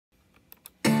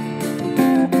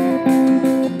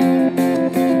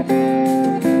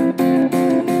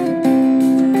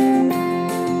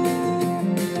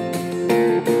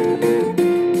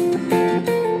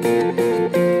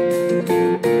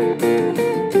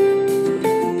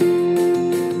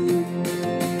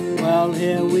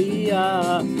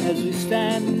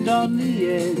stand on the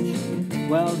edge.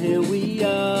 Well, here we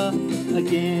are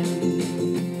again.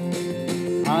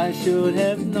 I should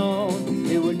have known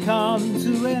it would come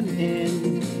to an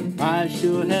end. I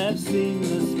should have seen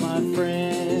this, my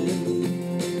friend.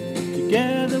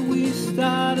 Together we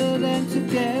started and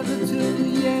together till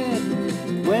the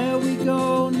end. Where we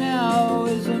go now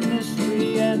is a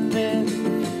mystery, and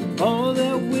then all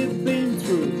that we've been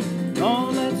through,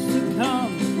 all that's to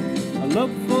come. I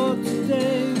look for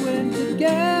today when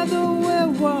together we're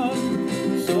one.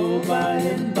 So by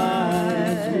and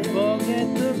by we forget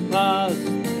the past.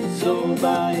 So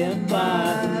by and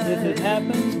by, if it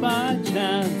happens by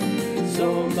chance.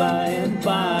 So by and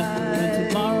by, when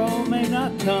tomorrow may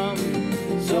not come.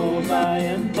 So by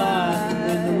and by,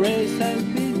 when the race has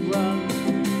been run.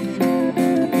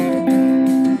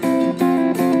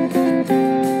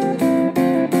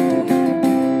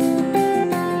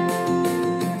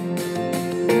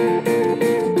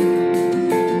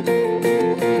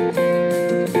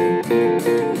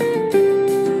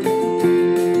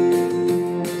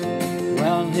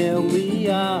 Here we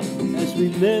are, as we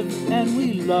live and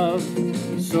we love,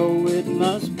 so it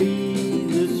must be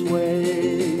this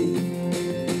way.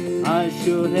 I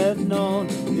should have known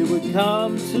it would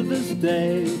come to this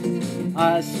day.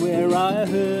 I swear I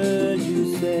heard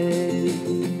you say,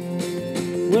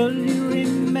 will you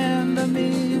remember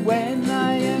me when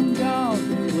I am gone?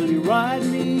 Will you write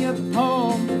me a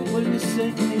poem? Will you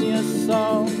sing me a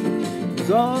song? It's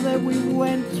all that we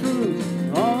went through,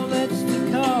 all that's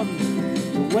to come.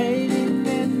 Waiting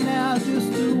and now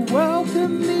just to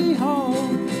welcome me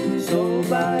home. So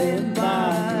by and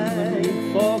by, when we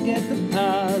forget the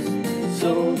past.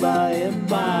 So by and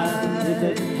by, if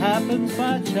it happens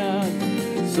by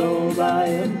chance. So by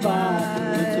and by,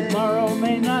 when tomorrow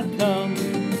may not come.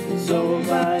 So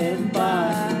by and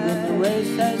by, when the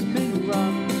race has been